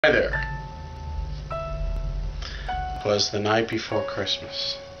Hi there. 'Twas the night before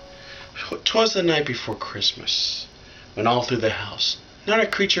Christmas. 'Twas the night before Christmas, when all through the house not a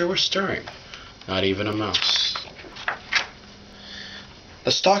creature was stirring, not even a mouse.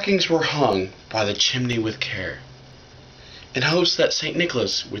 The stockings were hung by the chimney with care, in hopes that St.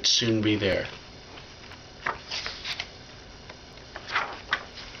 Nicholas would soon be there.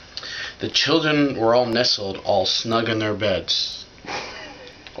 The children were all nestled, all snug in their beds,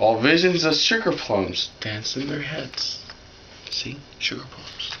 while visions of sugar plums danced in their heads. See? Sugar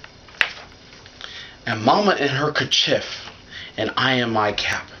plums. And Mama in her kerchief, and I in my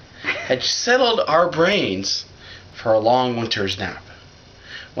cap, had settled our brains for a long winter's nap,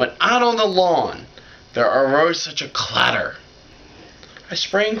 when out on the lawn there arose such a clatter. I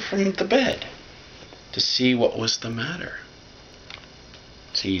sprang from the bed to see what was the matter.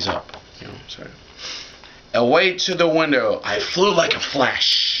 Seize up, sorry. Away to the window I flew like a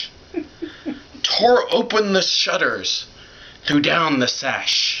flash, tore open the shutters, threw down the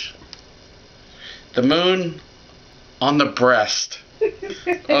sash. The moon on the breast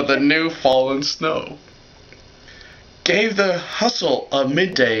of the new fallen snow gave the hustle of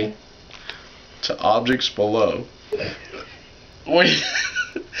midday to objects below.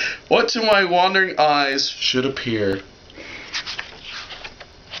 What to my wandering eyes should appear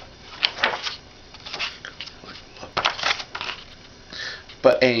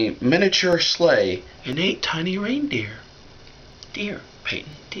but a miniature sleigh and 8 tiny reindeer. Dear,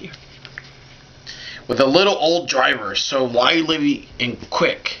 Peyton, dear. With a little old driver so lively and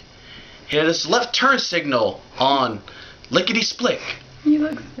quick, hit his left turn signal on lickety-splick. You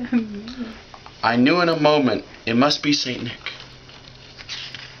look so mean. I knew in a moment it must be St. Nick.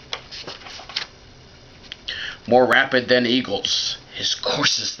 More rapid than eagles, his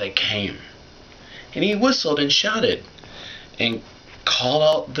courses they came, and he whistled and shouted and called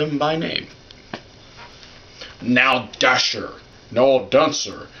out them by name. Now Dasher, now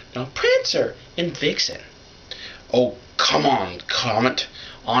Dancer, now Prancer and Vixen. Oh, come on, Comet,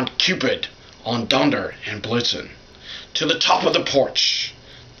 on Cupid, on Donder and Blitzen, to the top of the porch,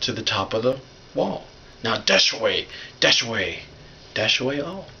 to the top of the wall. Now dash away, dash away, dash away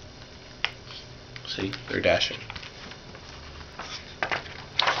all. See, they're dashing.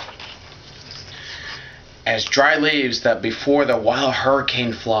 As dry leaves that before the wild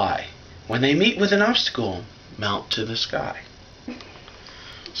hurricane fly, when they meet with an obstacle, mount to the sky.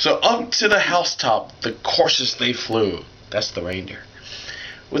 So up to the housetop the courses they flew, that's the reindeer,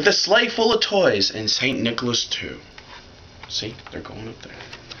 with a sleigh full of toys and St. Nicholas too. See, they're going up there.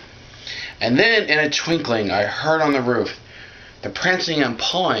 And then in a twinkling I heard on the roof the prancing and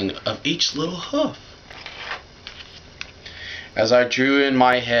pawing of each little hoof. As I drew in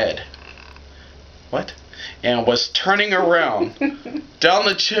my head, what? And was turning around, down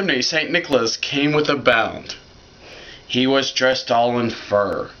the chimney St. Nicholas came with a bound. He was dressed all in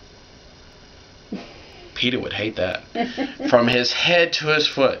fur. Peter would hate that. From his head to his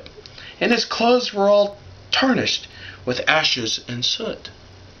foot. And his clothes were all tarnished with ashes and soot.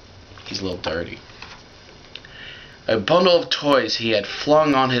 He's a little dirty. A bundle of toys he had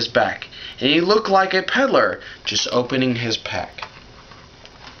flung on his back, and he looked like a peddler just opening his pack.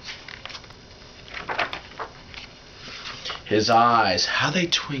 His eyes, how they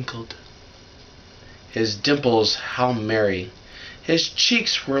twinkled. His dimples, how merry. His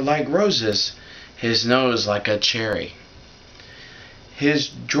cheeks were like roses, his nose like a cherry. His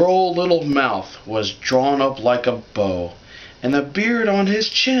droll little mouth was drawn up like a bow, and the beard on his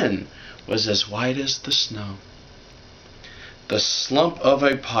chin was as white as the snow. The slump of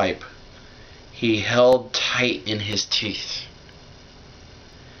a pipe he held tight in his teeth,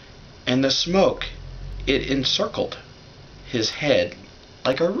 and the smoke it encircled his head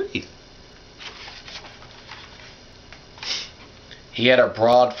like a wreath. He had a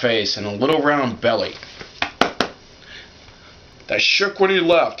broad face and a little round belly that shook when he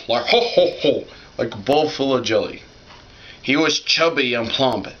laughed like ho ho ho, like a bowl full of jelly. He was chubby and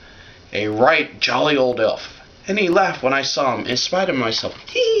plump, a right jolly old elf, and he laughed when I saw him in spite of myself,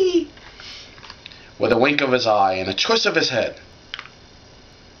 hee, with a wink of his eye and a twist of his head.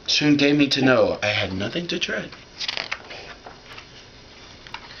 Soon gave me to know I had nothing to dread.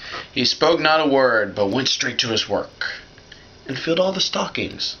 He spoke not a word, but went straight to his work, and filled all the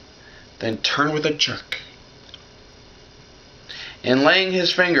stockings, then turned with a jerk, and laying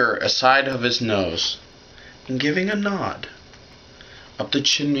his finger aside of his nose, and giving a nod, up the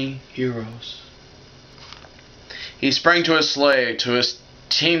chimney he rose. He sprang to his sleigh, to his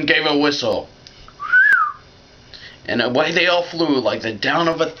team gave a whistle, and away they all flew like the down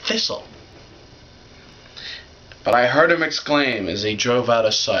of a thistle. but I heard him exclaim as he drove out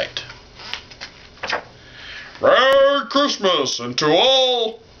of sight, "Merry Christmas, and to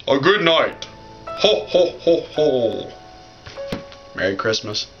all a good night. Ho, ho, ho, ho." Merry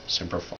Christmas, Semper Fi.